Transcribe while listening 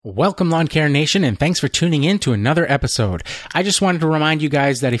Welcome, Lawn Care Nation, and thanks for tuning in to another episode. I just wanted to remind you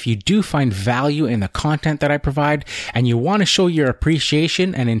guys that if you do find value in the content that I provide and you want to show your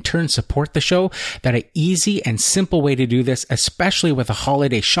appreciation and in turn support the show, that an easy and simple way to do this, especially with the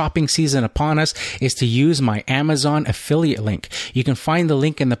holiday shopping season upon us, is to use my Amazon affiliate link. You can find the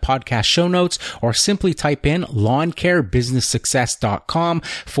link in the podcast show notes or simply type in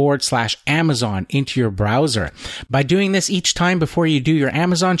lawncarebusinesssuccess.com/Amazon into your browser. By doing this each time before you do your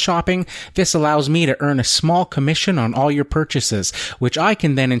Amazon shopping, this allows me to earn a small commission on all your purchases, which I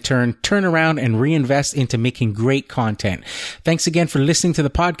can then in turn turn around and reinvest into making great content. Thanks again for listening to the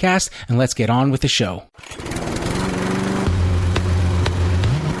podcast, and let's get on with the show.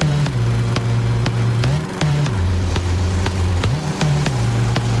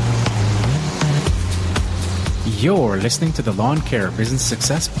 You're listening to the Lawn Care Business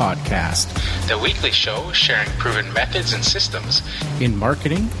Success Podcast, the weekly show sharing proven methods and systems in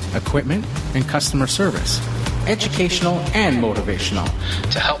marketing, equipment, and customer service, educational and motivational,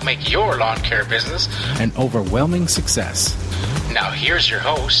 to help make your lawn care business an overwhelming success. Now here's your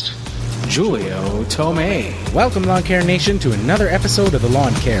host, Julio Tomei. Welcome, Lawn Care Nation, to another episode of the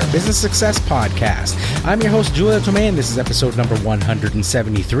Lawn Care Business Success Podcast. I'm your host, Julio Tomei, and this is episode number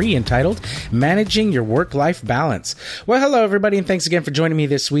 173, entitled Managing Your Work-Life Balance. Well, hello, everybody, and thanks again for joining me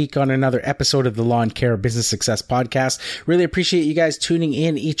this week on another episode of the Lawn Care Business Success Podcast. Really appreciate you guys tuning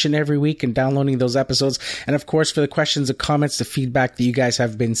in each and every week and downloading those episodes. And, of course, for the questions, the comments, the feedback that you guys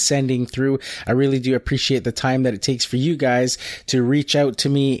have been sending through, I really do appreciate the time that it takes for you guys to reach out to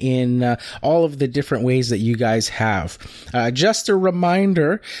me in all of the different ways that you guys have. Just a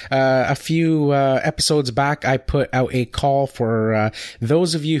reminder, a few episodes back, I put out a call for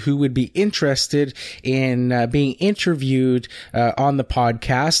those of you who would be interested in being interviewed on the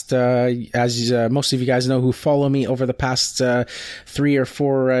podcast. As most of you guys know who follow me over the past 3 or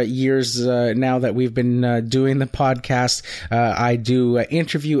 4 years now that we've been doing the podcast, I do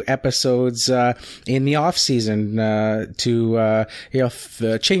interview episodes in the off season to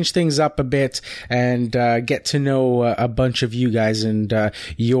change things up a bit and get to know a bunch of you guys and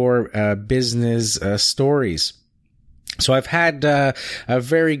your business stories. So I've had a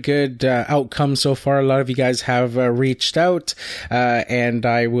very good outcome so far. A lot of you guys have reached out, and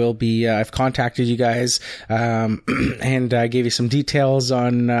I will be, I've contacted you guys, and gave you some details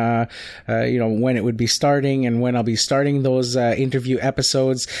on, when it would be starting and when I'll be starting those interview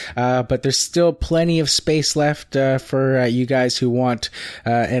episodes. But there's still plenty of space left for you guys who want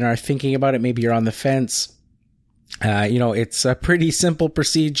and are thinking about it. Maybe you're on the fence. It's a pretty simple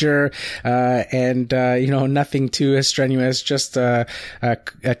procedure, and nothing too strenuous, just a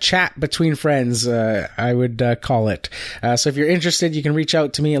chat between friends, I would call it. So if you're interested, you can reach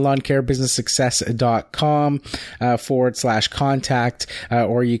out to me at lawncarebusinesssuccess.com /contact,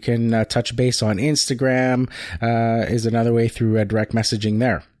 or you can touch base on Instagram, is another way through direct messaging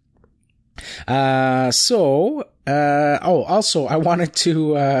there. Also, I wanted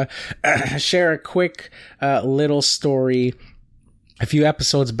to share a quick little story. A few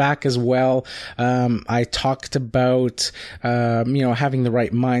episodes back as well, I talked about, having the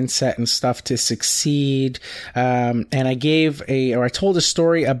right mindset and stuff to succeed. And I told a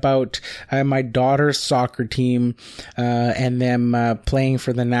story about my daughter's soccer team, and them playing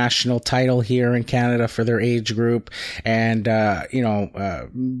for the national title here in Canada for their age group. And,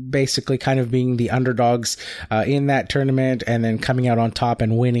 basically kind of being the underdogs, in that tournament, and then coming out on top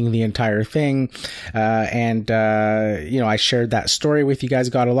and winning the entire thing. I shared that story with you guys.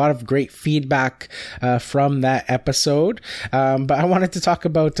 Got a lot of great feedback from that episode, but I wanted to talk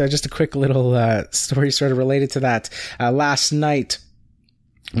about just a quick little story sort of related to that. Last night,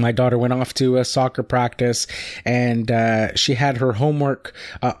 my daughter went off to a soccer practice, and she had her homework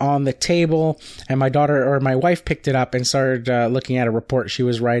on the table, and my wife picked it up and started looking at a report she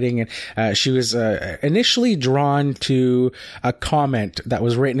was writing, and she was initially drawn to a comment that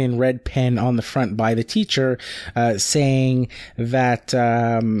was written in red pen on the front by the teacher, saying that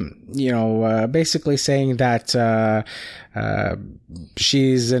basically saying that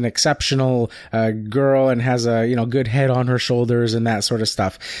she's an exceptional girl and has a good head on her shoulders and that sort of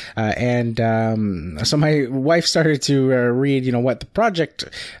stuff. So my wife started to read what the project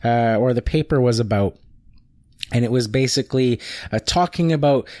or the paper was about. And it was basically talking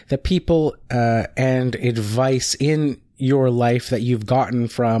about the people and advice in your life that you've gotten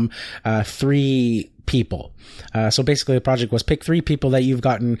from 3 people. So basically the project was pick 3 people that you've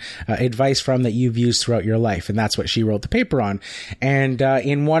gotten advice from that you've used throughout your life. And that's what she wrote the paper on. And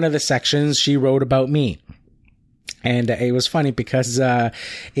in one of the sections, she wrote about me. And it was funny because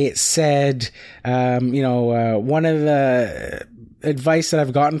it said, one of the advice that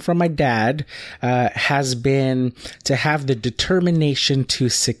I've gotten from my dad has been to have the determination to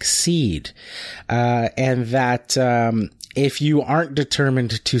succeed, and that if you aren't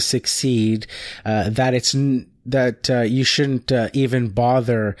determined to succeed, that you shouldn't even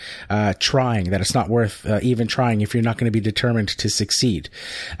bother trying, that it's not worth even trying if you're not going to be determined to succeed.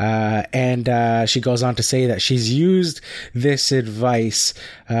 And she goes on to say that she's used this advice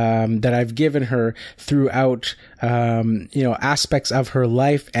that I've given her throughout aspects of her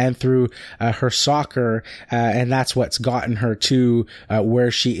life and through her soccer, and that's what's gotten her to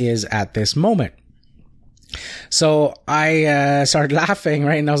where she is at this moment. So I started laughing,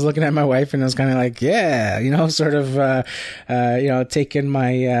 right? And I was looking at my wife and I was kind of like, yeah, sort of, taking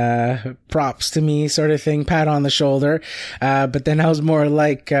my props to me sort of thing, pat on the shoulder. But then I was more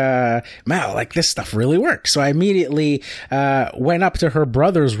like, wow, like this stuff really worked. So I immediately went up to her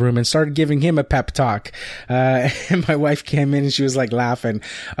brother's room and started giving him a pep talk. And my wife came in and she was like laughing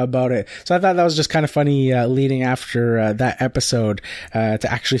about it. So I thought that was just kind of funny leading after that episode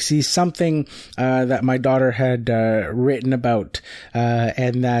to actually see something that my daughter had written about,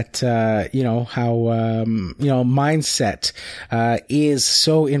 and that how mindset is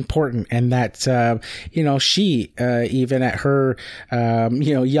so important, and that she even at her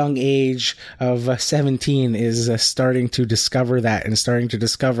young age of 17 is starting to discover that, and starting to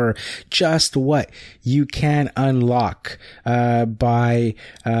discover just what you can unlock by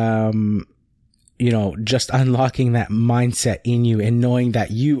just unlocking that mindset in you and knowing that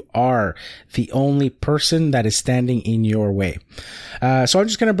you are the only person that is standing in your way. So I'm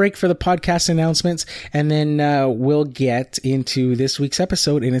just going to break for the podcast announcements, and then we'll get into this week's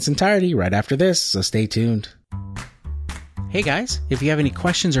episode in its entirety right after this. So stay tuned. Hey guys, if you have any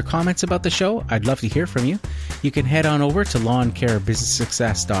questions or comments about the show, I'd love to hear from you. You can head on over to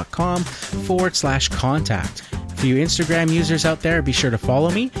lawncarebusinesssuccess.com/contact. For you Instagram users out there, be sure to follow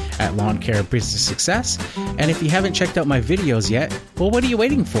me at Lawn Care Business Success. And if you haven't checked out my videos yet, well, what are you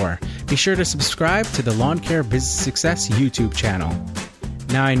waiting for? Be sure to subscribe to the Lawn Care Business Success YouTube channel.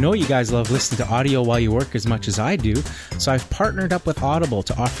 Now, I know you guys love listening to audio while you work as much as I do, so I've partnered up with Audible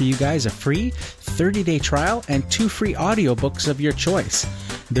to offer you guys a free 30-day trial and 2 free audiobooks of your choice.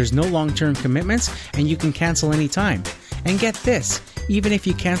 There's no long-term commitments, and you can cancel anytime. And get this, even if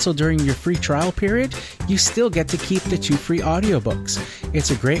you cancel during your free trial period, you still get to keep the 2 free audiobooks. It's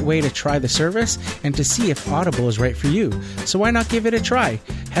a great way to try the service and to see if Audible is right for you. So why not give it a try?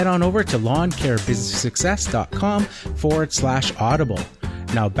 Head on over to lawncarebusinesssuccess.com/audible.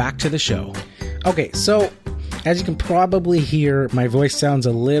 Now back to the show. Okay, so as you can probably hear, my voice sounds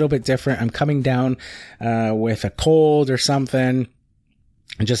a little bit different. I'm coming down with a cold or something.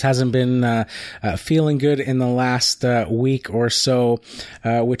 It just hasn't been feeling good in the last week or so,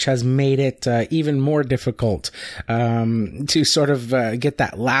 which has made it even more difficult to sort of get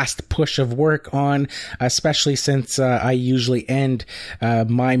that last push of work on, especially since I usually end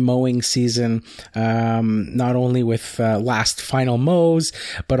my mowing season not only with last final mows,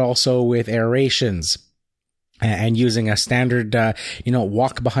 but also with aerations. And using a standard,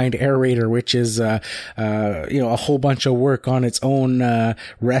 walk behind aerator, which is, a whole bunch of work on its own,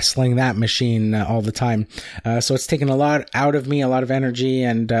 wrestling that machine all the time. So it's taken a lot out of me, a lot of energy,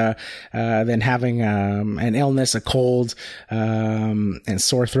 and then having, an illness, a cold, and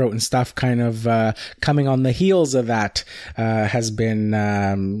sore throat and stuff kind of, coming on the heels of that, has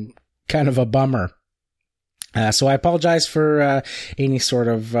been, kind of a bummer. So I apologize for any sort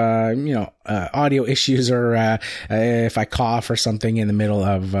of audio issues, or if I cough or something in the middle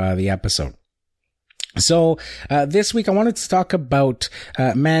of the episode. So this week I wanted to talk about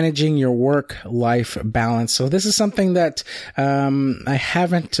managing your work-life balance. So this is something that I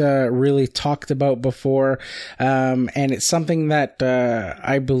haven't really talked about before, and it's something that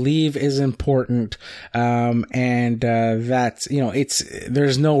I believe is important, and that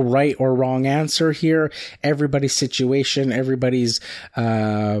there's no right or wrong answer here. Everybody's situation, everybody's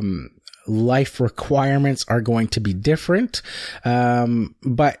life requirements are going to be different,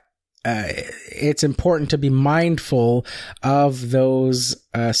 but it's important to be mindful of those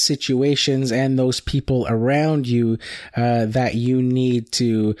situations and those people around you that you need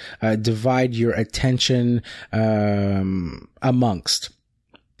to divide your attention amongst.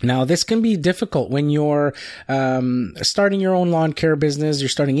 Now, this can be difficult when you're starting your own lawn care business, you're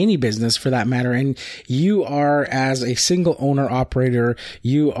starting any business for that matter, and you are, as a single owner operator,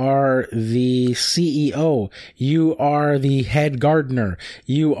 you are the CEO, you are the head gardener,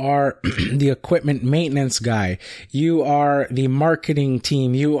 you are the equipment maintenance guy, you are the marketing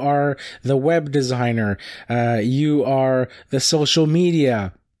team, you are the web designer, you are the social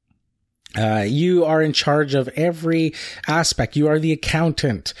media. You are in charge of every aspect. You are the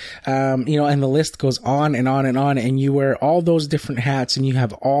accountant, and the list goes on and on and on, and you wear all those different hats and you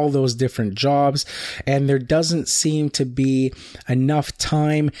have all those different jobs, and there doesn't seem to be enough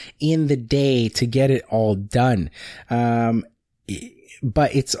time in the day to get it all done.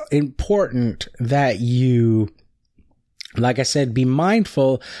 But it's important that you, like I said, be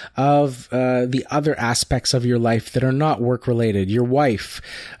mindful of the other aspects of your life that are not work related. Your wife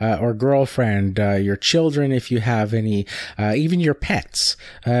or girlfriend, your children, if you have any, even your pets,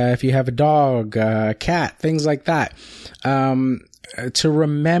 if you have a dog, a cat, things like that. To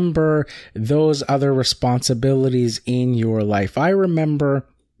remember those other responsibilities in your life. I remember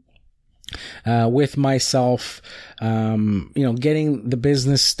with myself, getting the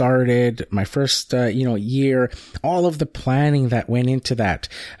business started, my first, year, all of the planning that went into that.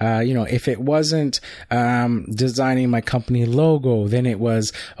 If it wasn't, designing my company logo, then it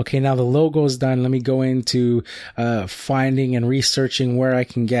was, okay, now the logo's done. Let me go into, finding and researching where I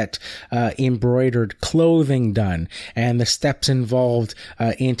can get, embroidered clothing done, and the steps involved,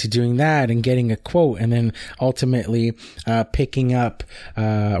 into doing that and getting a quote, and then ultimately, picking out,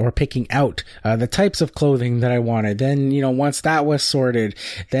 the types of clothing that I wanted. Then, once that was sorted,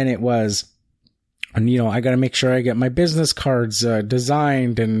 then it was, I got to make sure I get my business cards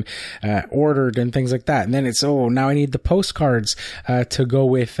designed and ordered and things like that. And then it's, now I need the postcards to go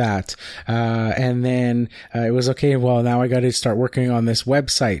with that. And then it was, okay, well, now I got to start working on this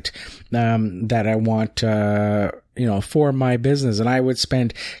website that I want for my business. And I would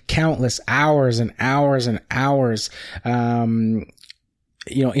spend countless hours and hours and hours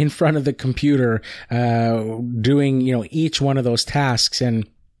in front of the computer, doing, each one of those tasks. And,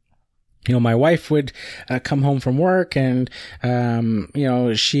 my wife would come home from work and,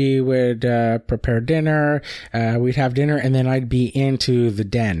 she would prepare dinner. We'd have dinner, and then I'd be into the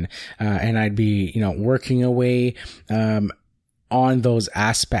den, and I'd be, working away, on those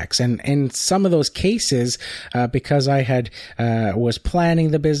aspects. And in some of those cases, because I had, was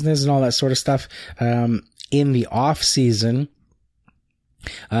planning the business and all that sort of stuff, in the off season,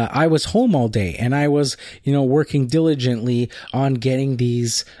 I was home all day, and I was, working diligently on getting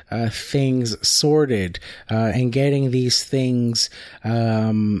these, things sorted, and getting these things,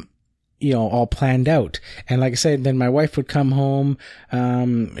 all planned out. And like I said, then my wife would come home,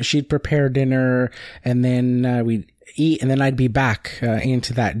 she'd prepare dinner, and then, we'd eat, and then I'd be back,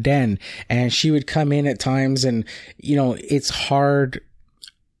 into that den, and she would come in at times, and, it's hard,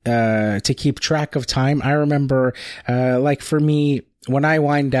 to keep track of time. I remember, for me, when I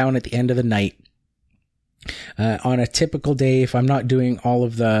wind down at the end of the night, on a typical day, if I'm not doing all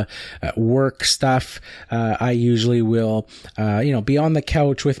of the work stuff, I usually will, be on the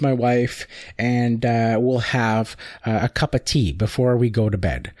couch with my wife, and we'll have a cup of tea before we go to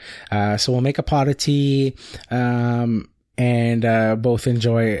bed. So we'll make a pot of tea, and both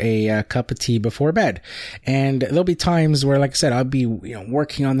enjoy a cup of tea before bed. And there'll be times where, like I said, I'll be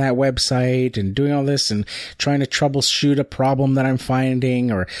working on that website and doing all this and trying to troubleshoot a problem that I'm finding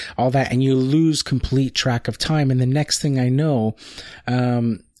or all that, and you lose complete track of time. And the next thing I know,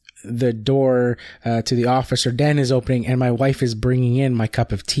 the door to the office or den is opening, and my wife is bringing in my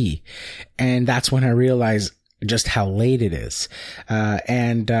cup of tea. And that's when I realize just how late it is.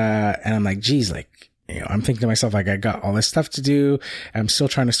 And I'm like, geez, I'm thinking to myself, I got all this stuff to do. I'm still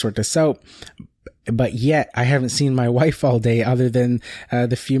trying to sort this out. But yet I haven't seen my wife all day, other than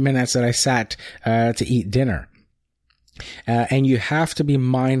the few minutes that I sat to eat dinner. And you have to be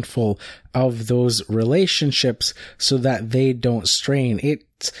mindful of those relationships so that they don't strain. It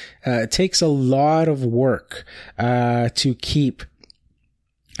takes a lot of work to keep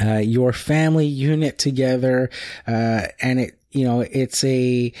your family unit together, and it's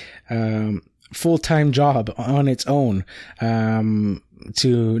a full-time job on its own,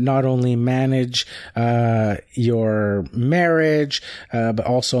 to not only manage your marriage, but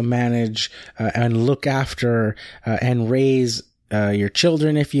also manage and look after and raise your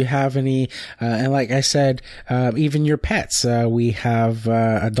children if you have any, and like I said, even your pets. We have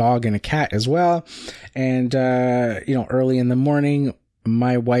a dog and a cat as well, and early in the morning,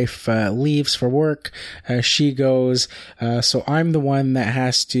 my wife leaves for work. She goes, so I'm the one that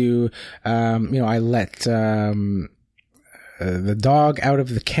has to, I let the dog out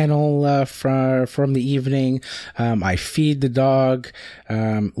of the kennel from the evening. I feed the dog,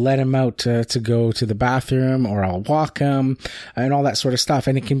 let him out to go to the bathroom, or I'll walk him, and all that sort of stuff.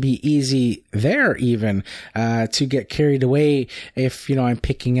 And it can be easy there even to get carried away if I'm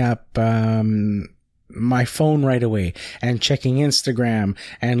picking up my phone right away and checking Instagram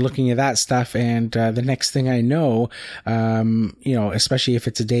and looking at that stuff. And the next thing I know, especially if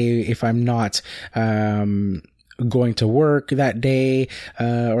it's a day, if I'm not going to work that day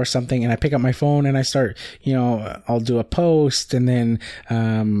or something, and I pick up my phone and I start, I'll do a post, and then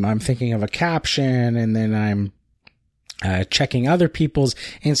I'm thinking of a caption, and then I'm checking other people's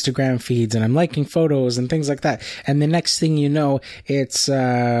Instagram feeds, and I'm liking photos and things like that. And the next thing you know, it's,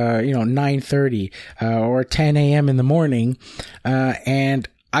 9:30, or 10 a.m. in the morning. And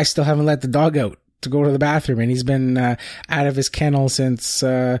I still haven't let the dog out to go to the bathroom. And he's been, out of his kennel since,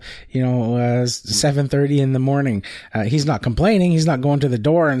 7:30 in the morning. He's not complaining. He's not going to the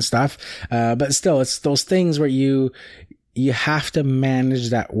door and stuff. But still, it's those things where you have to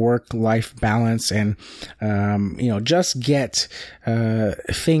manage that work-life balance and, just get,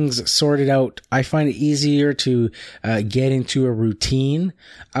 things sorted out. I find it easier to, get into a routine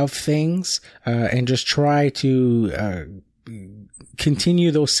of things, and just try to,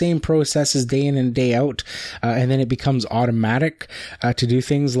 continue those same processes day in and day out. And then it becomes automatic, to do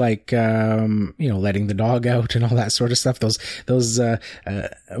things like, letting the dog out and all that sort of stuff. Those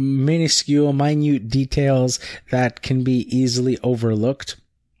minuscule, minute details that can be easily overlooked.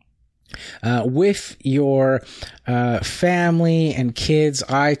 With your family and kids,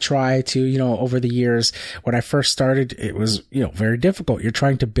 I try to, over the years, when I first started, it was, very difficult. You're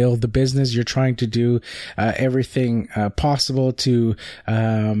trying to build the business. You're trying to do everything possible to,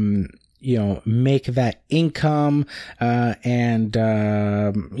 make that income, and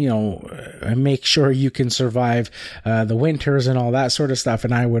make sure you can survive the winters and all that sort of stuff.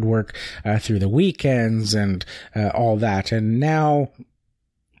 And I would work through the weekends and all that. And now,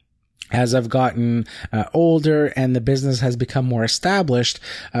 as I've gotten older and the business has become more established,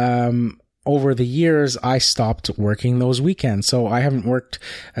 over the years, I stopped working those weekends. So I haven't worked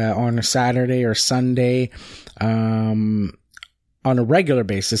on a Saturday or Sunday, on a regular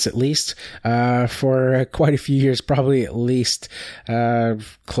basis, at least, for quite a few years, probably at least,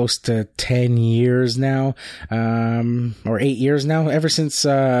 close to 10 years now, or 8 years now, ever since,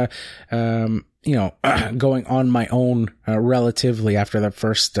 going on my own, relatively after the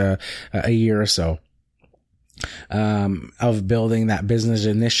first, a year or so, of building that business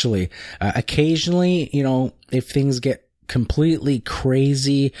initially. Occasionally, if things get completely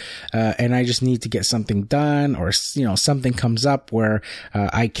crazy, and I just need to get something done, or, something comes up where,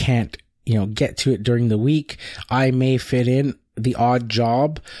 I can't, get to it during the week, I may fit in the odd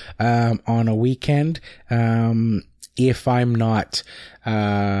job, on a weekend, if I'm not,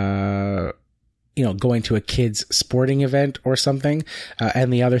 going to a kid's sporting event or something.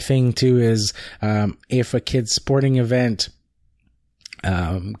 And the other thing too is, if a kid's sporting event,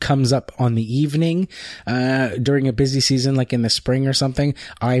 comes up on the evening, during a busy season, like in the spring or something,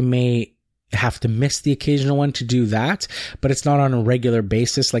 I may have to miss the occasional one to do that, but it's not on a regular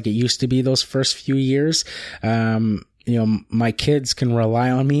basis like it used to be those first few years. My kids can rely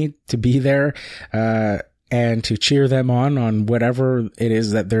on me to be there, and to cheer them on whatever it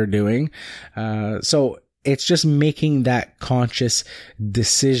is that they're doing. So it's just making that conscious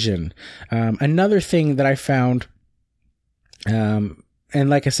decision. Another thing that I found, and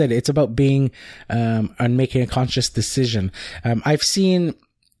like I said, it's about being, and making a conscious decision. I've seen,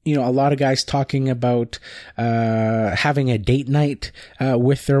 a lot of guys talking about, having a date night,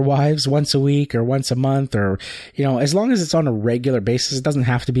 with their wives once a week or once a month, or, as long as it's on a regular basis. It doesn't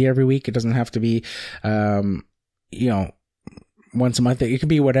have to be every week. It doesn't have to be, once a month. It could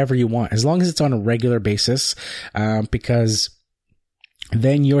be whatever you want, as long as it's on a regular basis, because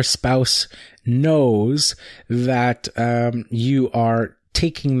then your spouse knows that, you are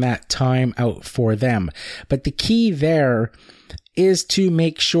taking that time out for them. But the key there is to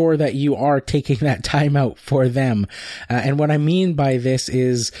make sure that you are taking that time out for them. And what I mean by this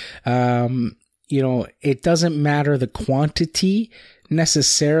is, it doesn't matter the quantity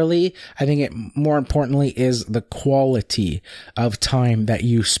necessarily. I think it more importantly is the quality of time that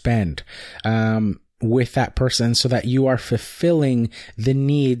you spend, with that person, so that you are fulfilling the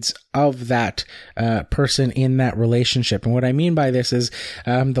needs of that person in that relationship. And what I mean by this is,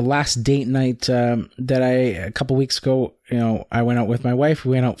 the last date night that a couple weeks ago, I went out with my wife.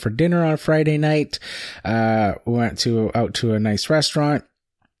 We went out for dinner on a Friday night. We went out to a nice restaurant,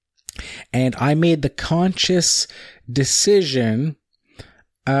 and I made the conscious decision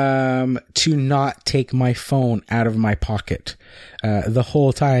to not take my phone out of my pocket the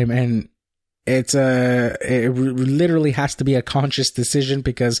whole time. And it literally has to be a conscious decision,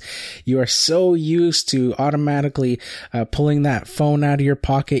 because you are so used to automatically pulling that phone out of your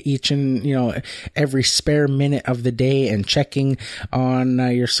pocket each and every spare minute of the day and checking on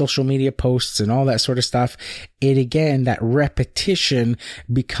your social media posts and all that sort of stuff. That repetition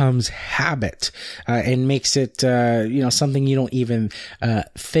becomes habit and makes it something you don't even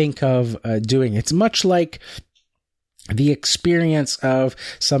think of doing. It's much like the experience of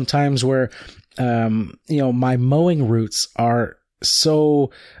sometimes where, my mowing routes are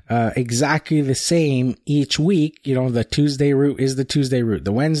so exactly the same each week. The Tuesday route is the Tuesday route.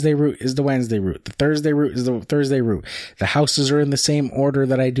 The Wednesday route is the Wednesday route. The Thursday route is the Thursday route. The houses are in the same order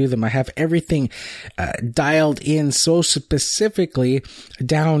that I do them. I have everything dialed in so specifically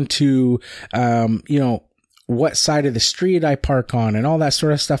down to, what side of the street I park on and all that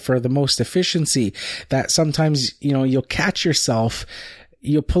sort of stuff for the most efficiency, that sometimes, you'll catch yourself,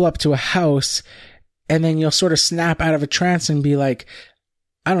 you'll pull up to a house and then you'll sort of snap out of a trance and be like,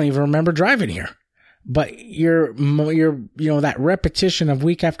 I don't even remember driving here. But you're that repetition of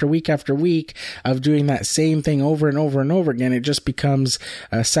week after week after week of doing that same thing over and over and over again, it just becomes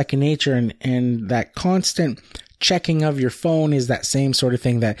second nature. And that constant checking of your phone is that same sort of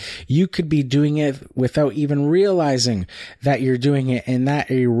thing that you could be doing it without even realizing that you're doing it. And that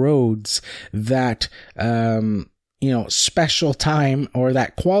erodes that, special time or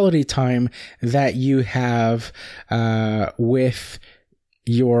that quality time that you have, with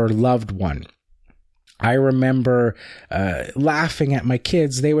your loved one. I remember, laughing at my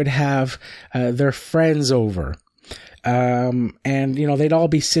kids. They would have, their friends over, and, they'd all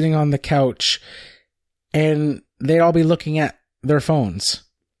be sitting on the couch and they'd all be looking at their phones.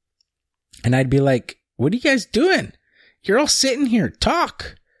 And I'd be like, what are you guys doing? You're all sitting here.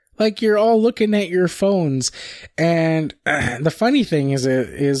 Talk. Like, you're all looking at your phones. And the funny thing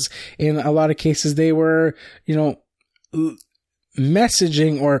is in a lot of cases, they were,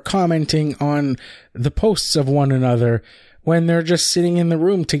 messaging or commenting on the posts of one another when they're just sitting in the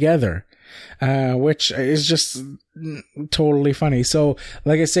room together. Which is just totally funny. So,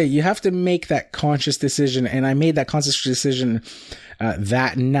 like I say, you have to make that conscious decision. And I made that conscious decision,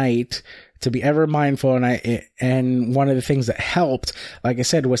 that night to be ever mindful. And one of the things that helped, like I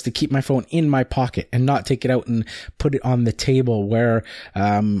said, was to keep my phone in my pocket and not take it out and put it on the table where,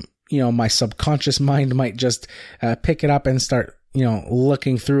 my subconscious mind might just, pick it up and start,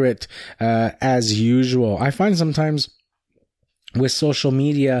 looking through it, as usual. I find sometimes with social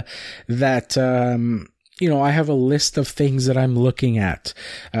media that, I have a list of things that I'm looking at,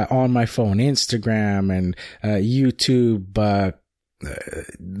 on my phone, Instagram and, YouTube,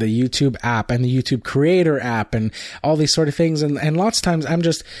 the YouTube app and the YouTube creator app and all these sort of things. And lots of times I'm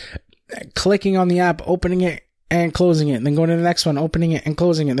just clicking on the app, opening it and closing it, and then going to the next one, opening it and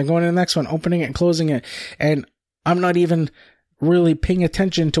closing it, then going to the next one, opening it and closing it. And I'm not even really paying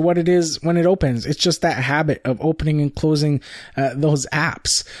attention to what it is when it opens. It's just that habit of opening and closing those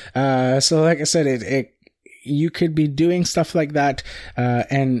apps. So like I said, you could be doing stuff like that,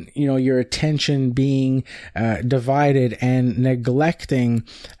 and your attention being divided and neglecting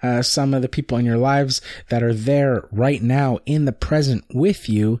some of the people in your lives that are there right now in the present with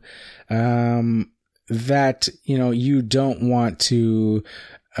you, that you don't want to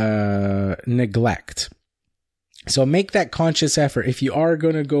neglect. So make that conscious effort. If you are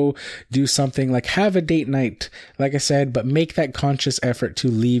going to go do something, like have a date night, like I said, but make that conscious effort to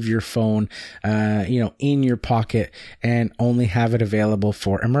leave your phone, in your pocket and only have it available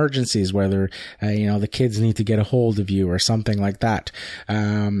for emergencies, whether, the kids need to get a hold of you or something like that.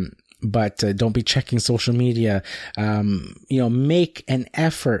 But don't be checking social media. Make an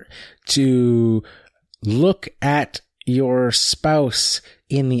effort to look at your spouse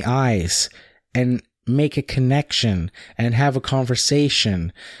in the eyes and make a connection and have a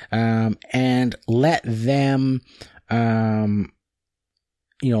conversation, and let them,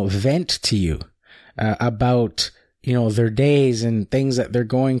 vent to you, about, their days and things that they're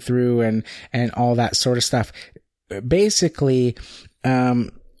going through and all that sort of stuff. Basically,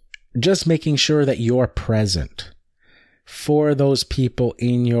 just making sure that you're present for those people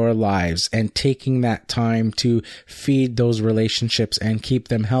in your lives and taking that time to feed those relationships and keep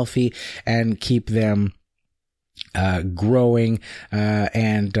them healthy and keep them growing,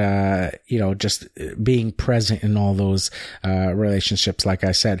 and just being present in all those relationships, like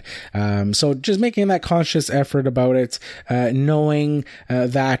I said. So just making that conscious effort about it, knowing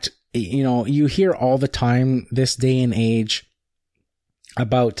that you hear all the time this day and age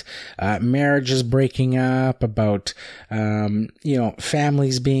about marriages breaking up, about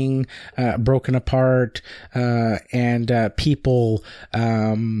families being broken apart, and people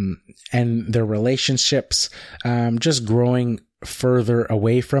and their relationships just growing further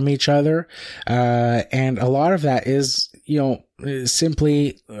away from each other, and a lot of that is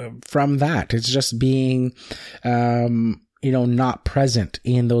simply from that. It's just being not present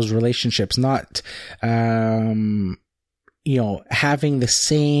in those relationships, not having the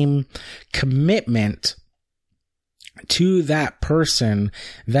same commitment to that person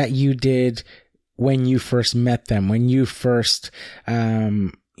that you did when you first met them, when you first,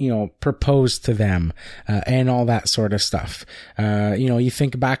 proposed to them, and all that sort of stuff. You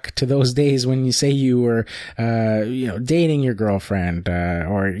think back to those days when you say you were, dating your girlfriend,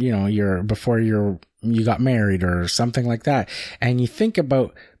 or, before you got married or something like that. And you think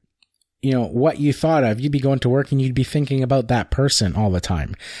about, what you thought of. You'd be going to work and you'd be thinking about that person all the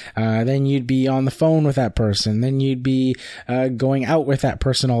time. Then you'd be on the phone with that person. Then you'd be going out with that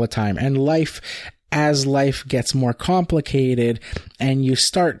person all the time. And as life gets more complicated and you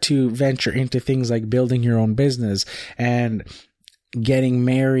start to venture into things like building your own business and getting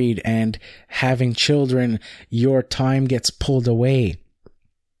married and having children, your time gets pulled away.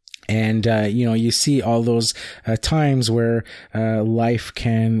 And, you see all those times where life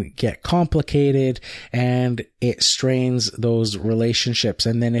can get complicated and it strains those relationships.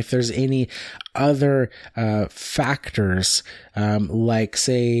 And then if there's any other factors, like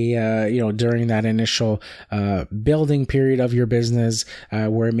say, during that initial building period of your business,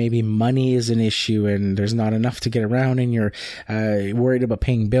 where maybe money is an issue and there's not enough to get around and you're worried about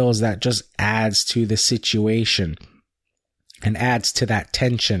paying bills, that just adds to the situation and adds to that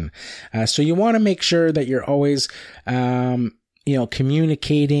tension. So you want to make sure that you're always,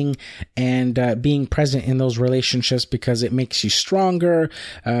 communicating and being present in those relationships, because it makes you stronger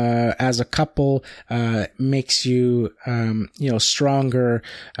as a couple, makes you, stronger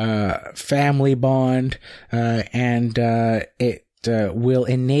family bond, and it will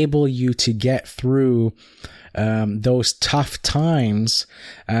enable you to get through those tough times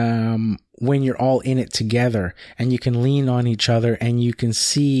when you're all in it together, and you can lean on each other and you can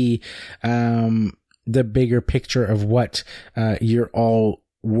see the bigger picture of what you're all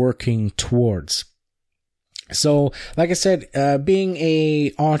working towards. So, like I said, being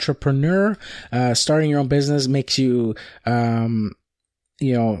a entrepreneur, starting your own business makes you,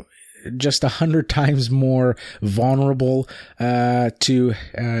 just 100 times more vulnerable to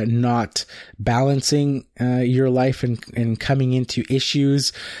not balancing your life and coming into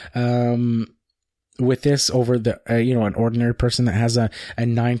issues with this over the an ordinary person that has a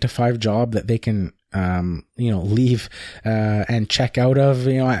 9-to-5 job that they can leave and check out of.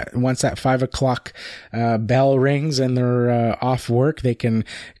 Once that 5 o'clock bell rings and they're off work, they can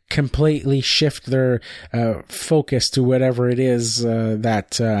completely shift their focus to whatever it is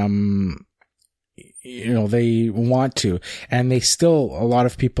that they want to. And a lot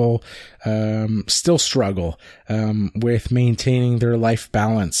of people still struggle with maintaining their life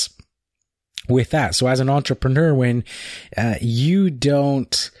balance with that. So as an entrepreneur, when you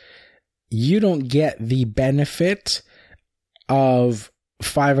don't get the benefit of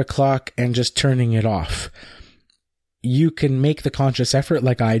 5 o'clock and just turning it off, you can make the conscious effort,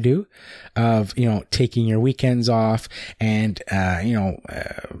 like I do, of, taking your weekends off. And,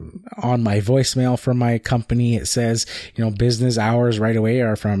 on my voicemail for my company, it says, business hours right away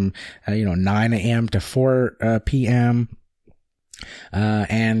are from, 9 a.m. to 4 p.m.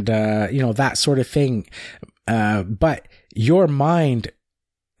 And that sort of thing. But your mind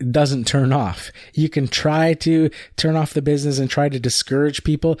doesn't turn off. You can try to turn off the business and try to discourage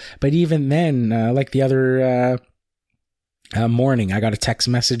people. But even then, like the other, morning, I got a text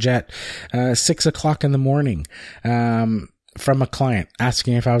message at 6 o'clock in the morning from a client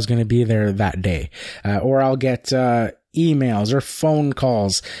asking if I was going to be there that day, or I'll get emails or phone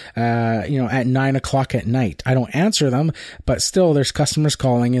calls at 9 o'clock at night. I don't answer them, but still there's customers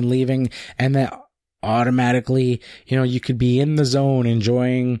calling and leaving, and then automatically you could be in the zone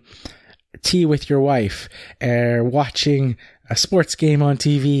enjoying tea with your wife, watching a sports game on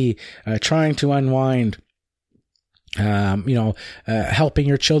TV, trying to unwind, helping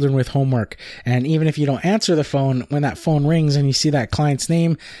your children with homework. And even if you don't answer the phone, when that phone rings and you see that client's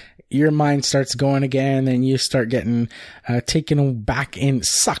name, your mind starts going again, and you start getting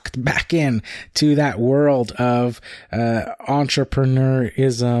sucked back in to that world of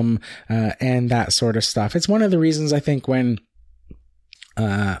entrepreneurism and that sort of stuff. It's one of the reasons I think when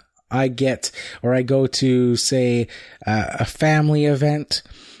I go to, say, a family event,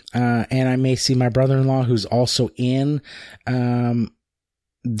 and I may see my brother-in-law who's also in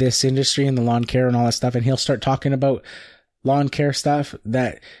this industry and the lawn care and all that stuff, and he'll start talking about lawn care stuff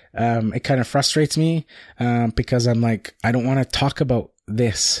that it kind of frustrates me because I'm like, I don't want to talk about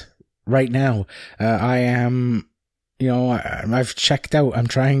this right now. I am, I've checked out. I'm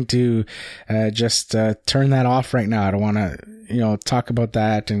trying to just turn that off right now. I don't want to, talk about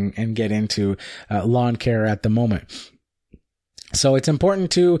that and get into lawn care at the moment. So it's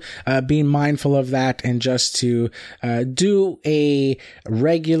important to be mindful of that and just to do a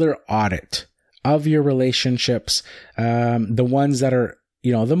regular audit of your relationships, the ones that are,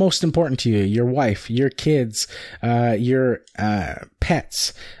 the most important to you, your wife, your kids, your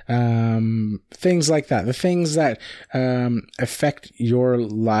pets, things like that, the things that affect your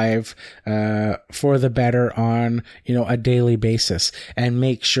life for the better on, a daily basis, and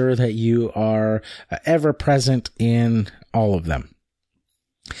make sure that you are ever present in all of them.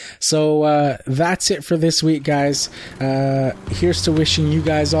 So that's it for this week, guys. Here's to wishing you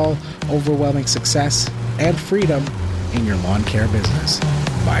guys all overwhelming success and freedom in your lawn care business.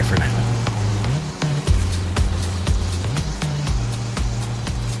 Bye for now.